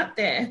that out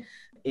there.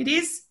 It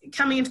is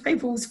coming into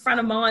people's front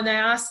of mind. They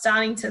are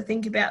starting to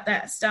think about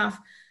that stuff,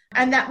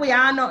 and that we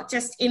are not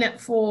just in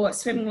it for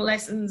swimming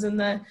lessons and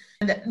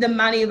the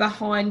money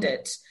behind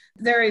it.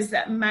 There is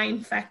that main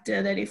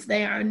factor that if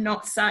they are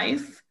not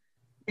safe,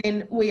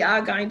 then we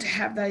are going to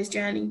have those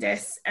drowning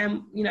deaths,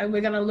 and, you know, we're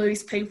going to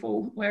lose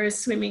people, whereas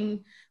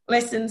swimming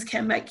lessons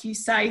can make you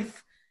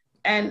safe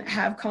and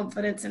have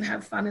confidence and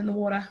have fun in the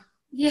water.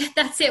 Yeah,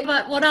 that's it.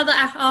 But what other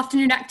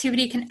afternoon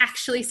activity can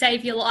actually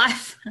save your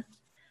life?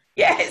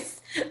 Yes,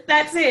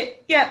 that's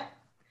it. Yeah.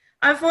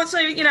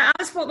 Unfortunately, you know,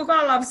 other sport, look,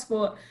 I love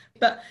sport,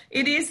 but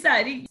it is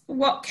that.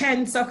 What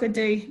can soccer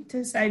do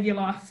to save your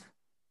life?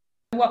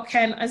 What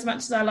can, as much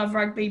as I love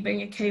rugby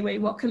being a Kiwi,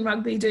 what can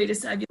rugby do to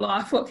save your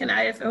life? What can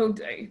AFL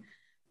do?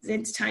 It's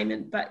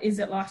entertainment, but is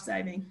it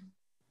life-saving?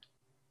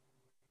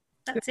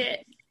 That's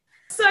it.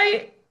 So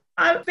I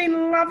I've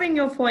been loving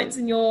your points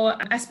and your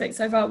aspects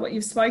so far, what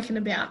you've spoken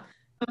about.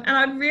 And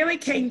I'm really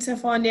keen to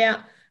find out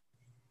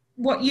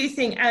what you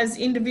think as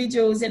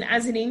individuals and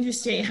as an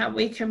industry, how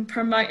we can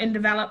promote and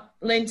develop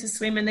Learn to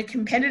Swim and the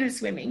competitive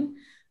swimming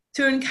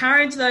to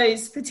encourage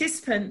those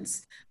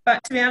participants,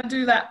 but to be able to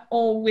do that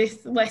all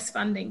with less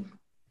funding.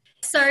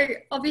 So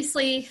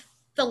obviously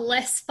the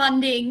less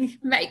funding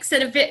makes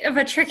it a bit of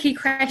a tricky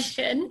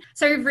question.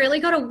 So we've really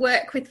got to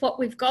work with what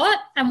we've got,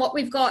 and what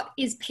we've got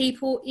is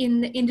people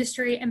in the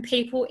industry and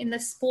people in the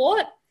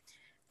sport.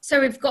 So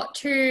we've got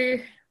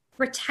to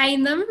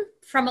retain them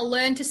from a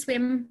Learn to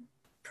Swim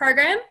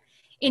program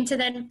into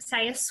then,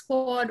 say, a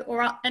squad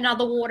or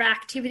another water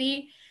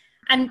activity,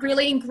 and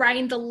really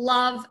ingrain the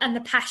love and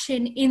the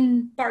passion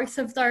in both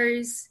of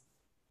those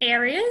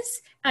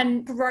areas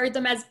and grow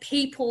them as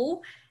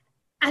people,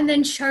 and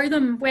then show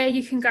them where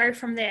you can go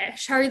from there.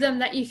 Show them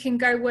that you can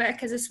go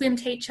work as a swim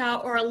teacher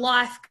or a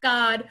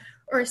lifeguard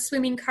or a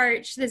swimming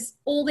coach. There's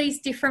all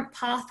these different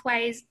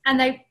pathways, and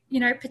they,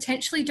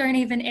 potentially don't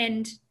even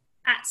end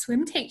at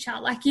swim teacher.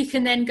 Like, you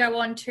can then go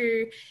on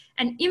to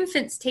an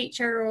infants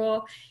teacher,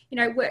 or,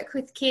 work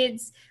with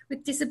kids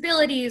with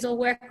disabilities, or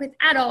work with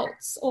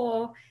adults,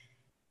 or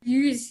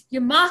use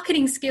your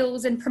marketing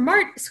skills and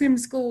promote swim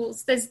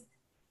schools. There's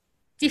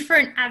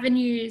different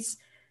avenues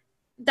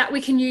that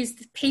we can use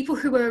the people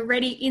who are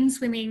already in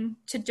swimming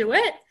to do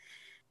it.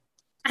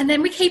 And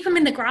then we keep them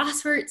in the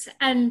grassroots.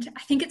 And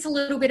I think it's a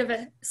little bit of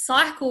a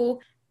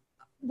cycle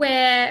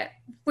where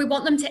we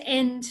want them to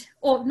end,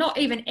 or not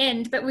even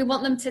end, but we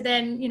want them to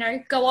then,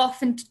 go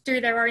off and do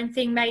their own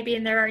thing, maybe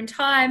in their own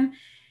time,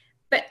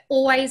 but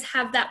always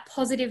have that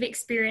positive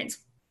experience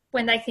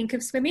when they think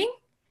of swimming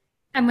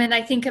and when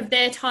they think of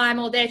their time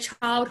or their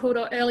childhood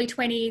or early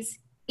 20s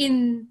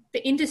in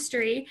the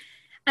industry.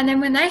 And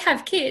then when they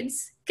have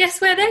kids,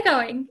 guess where they're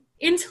going?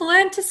 Into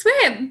Learn to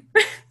Swim.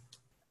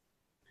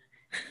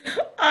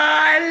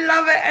 I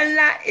love it. And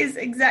that is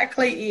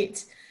exactly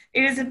it.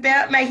 It is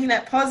about making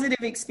that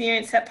positive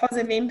experience, that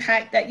positive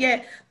impact that,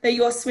 they're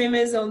your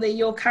swimmers or they're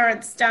your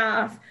current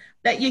staff,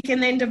 that you can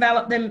then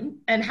develop them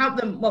and help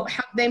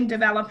them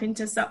develop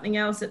into something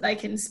else that they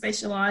can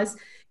specialise.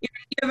 You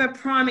have a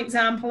prime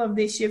example of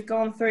this. You've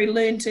gone through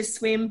Learn to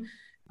Swim,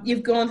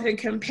 you've gone through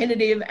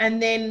competitive,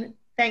 and then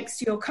thanks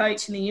to your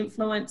coach and the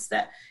influence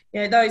that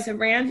those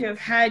around you have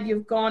had,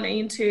 you've gone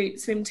into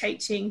swim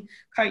teaching,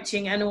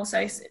 coaching, and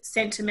also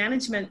centre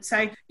management.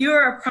 So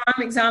you're a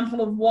prime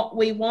example of what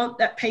we want,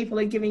 that people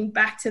are giving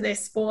back to their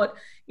sport.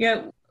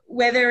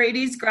 Whether it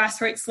is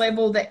grassroots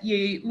level that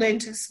you learn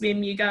to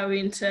swim, you go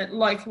into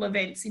local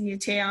events in your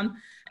town,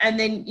 and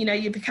then,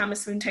 you become a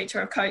swim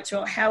teacher or coach,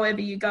 or however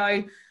you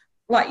go,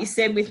 like you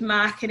said, with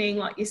marketing,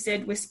 like you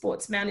said, with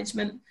sports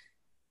management.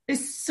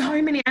 There's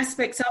so many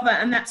aspects of it,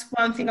 and that's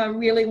one thing I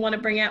really want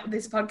to bring out with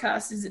this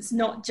podcast is it's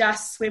not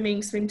just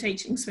swimming, swim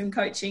teaching, swim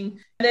coaching.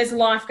 There's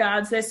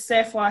lifeguards, there's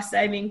surf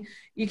lifesaving.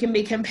 You can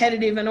be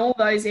competitive in all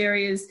those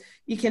areas.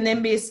 You can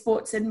then be a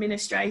sports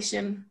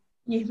administration.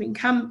 You can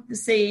become the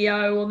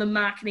CEO or the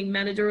marketing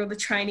manager or the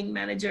training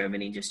manager of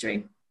an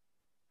industry.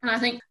 And I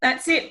think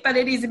that's it, but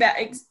it is about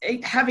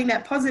having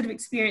that positive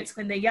experience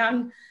when they're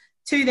young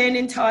to then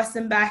entice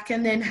them back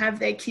and then have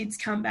their kids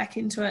come back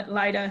into it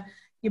later.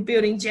 You're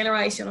building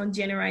generation on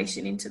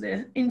generation into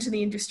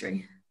the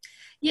industry.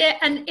 Yeah,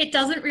 and it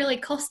doesn't really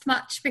cost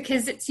much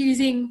because it's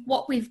using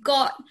what we've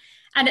got,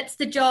 and it's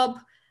the job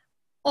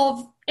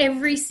of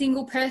every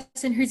single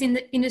person who's in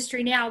the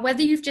industry now.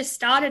 Whether you've just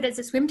started as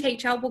a swim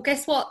teacher, well,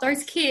 guess what?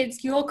 Those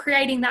kids, you're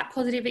creating that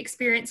positive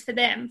experience for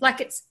them.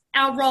 Like, it's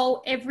our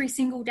role every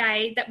single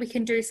day that we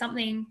can do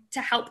something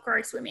to help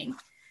grow swimming.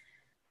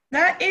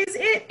 That is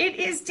it. It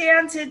is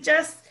down to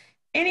just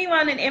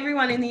anyone and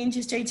everyone in the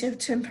industry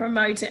to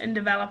promote it and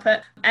develop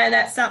it. And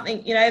that's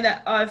something,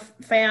 that I've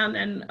found,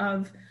 and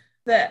of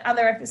the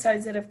other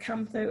episodes that have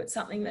come through, it's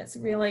something that's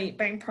really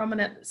been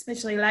prominent,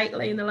 especially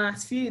lately in the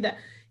last few, that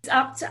it's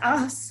up to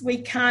us. We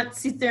can't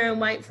sit there and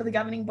wait for the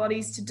governing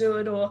bodies to do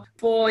it or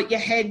for your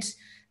head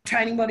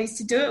training bodies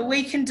to do it.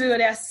 We can do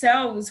it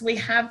ourselves. We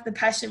have the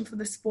passion for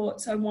the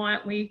sport, so why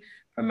aren't we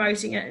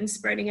promoting it and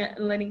spreading it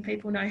and letting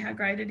people know how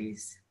great it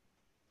is?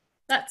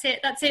 That's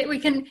it. We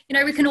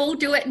can all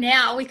do it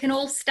now. We can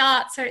all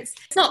start. So it's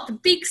not the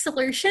big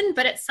solution,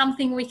 but it's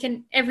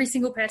something every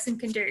single person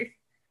can do.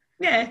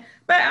 Yeah.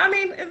 But I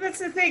mean, that's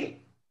the thing.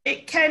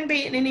 It can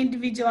be an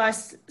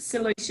individualised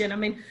solution. I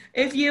mean,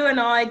 if you and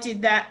I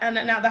did that and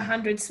another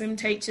 100 swim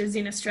teachers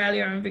in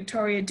Australia and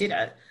Victoria did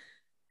it,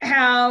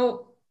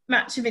 how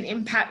much of an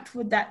impact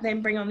would that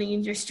then bring on the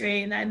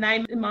industry? And then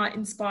they might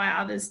inspire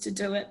others to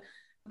do it.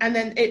 And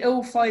then it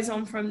all flows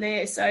on from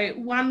there. So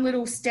one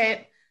little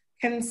step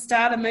can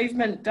start a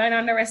movement. Don't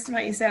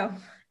underestimate yourself.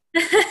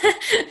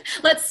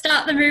 Let's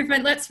start the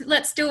movement. Let's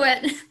do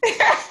it.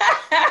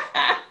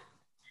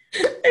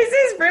 This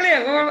is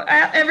brilliant. Well,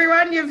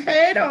 everyone, you've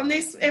heard on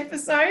this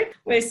episode,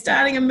 we're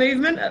starting a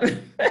movement of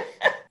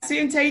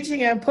swim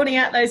teaching and putting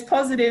out those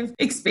positive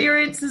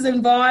experiences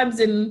and vibes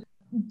and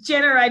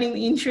generating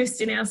the interest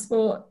in our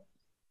sport.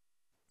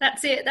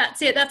 That's it.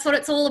 That's what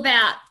it's all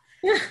about.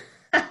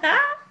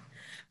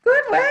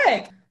 Good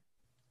work.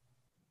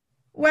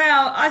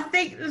 Well, I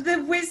think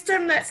the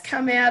wisdom that's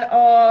come out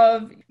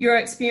of your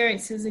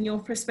experiences and your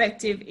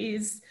perspective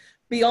is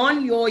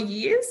beyond your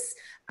years.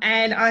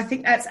 And I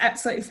think that's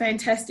absolutely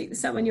fantastic that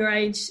someone your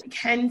age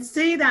can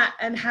see that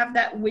and have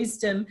that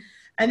wisdom,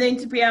 and then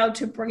to be able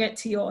to bring it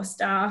to your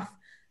staff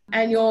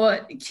and your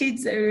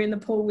kids that are in the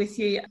pool with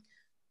you.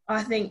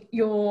 I think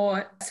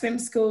your swim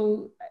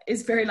school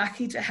is very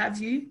lucky to have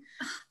you.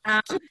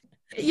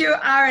 You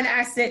are an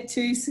asset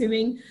to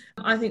swimming.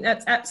 I think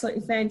that's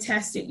absolutely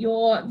fantastic.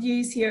 Your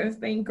views here have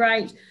been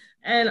great.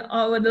 And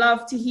I would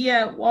love to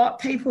hear what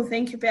people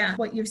think about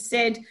what you've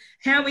said,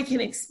 how we can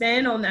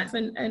expand on that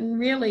and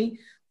really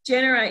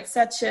generate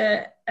such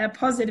a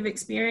positive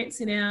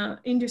experience in our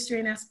industry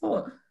and our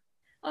sport.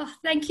 Oh,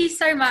 thank you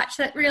so much.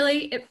 That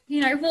really,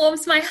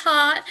 warms my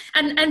heart.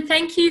 And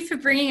thank you for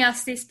bringing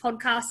us this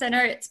podcast. I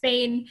know it's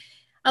been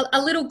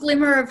a little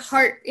glimmer of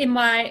hope in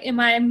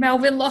my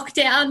Melbourne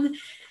lockdown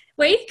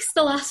weeks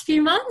the last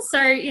few months. So,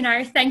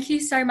 thank you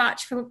so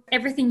much for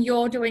everything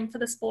you're doing for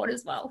the sport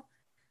as well.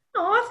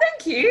 Oh,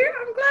 thank you.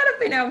 I'm glad I've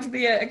been able to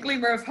be a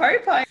glimmer of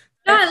hope. I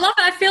love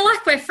it. I feel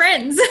like we're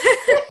friends.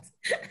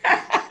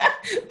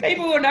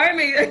 People will know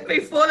me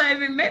before they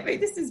even met me.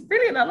 This is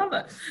brilliant. I love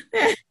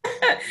it.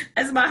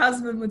 As my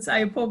husband would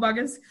say, poor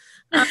buggers.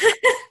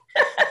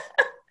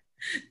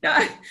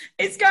 No,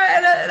 it's great.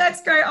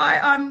 That's great.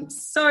 I'm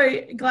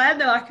so glad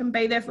that I can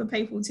be there for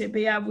people to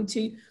be able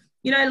to,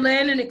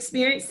 learn and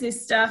experience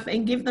this stuff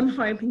and give them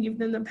hope and give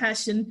them the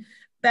passion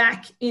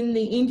back in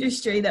the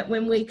industry, that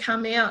when we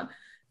come out,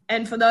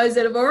 and for those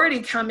that have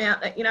already come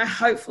out, that,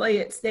 hopefully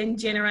it's then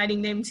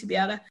generating them to be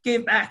able to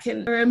give back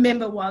and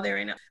remember while they're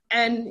in it.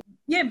 And,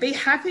 be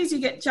happy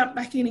to jump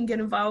back in and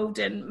get involved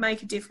and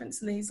make a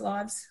difference in these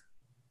lives.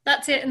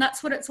 That's it. And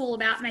that's what it's all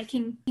about,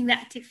 making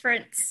that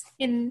difference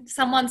in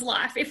someone's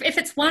life. If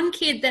it's one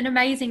kid, then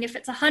amazing. If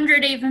it's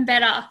 100, even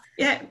better.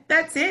 Yeah,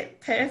 that's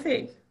it.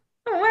 Perfect.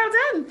 Oh, well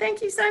done.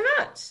 Thank you so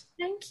much.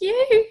 Thank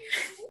you.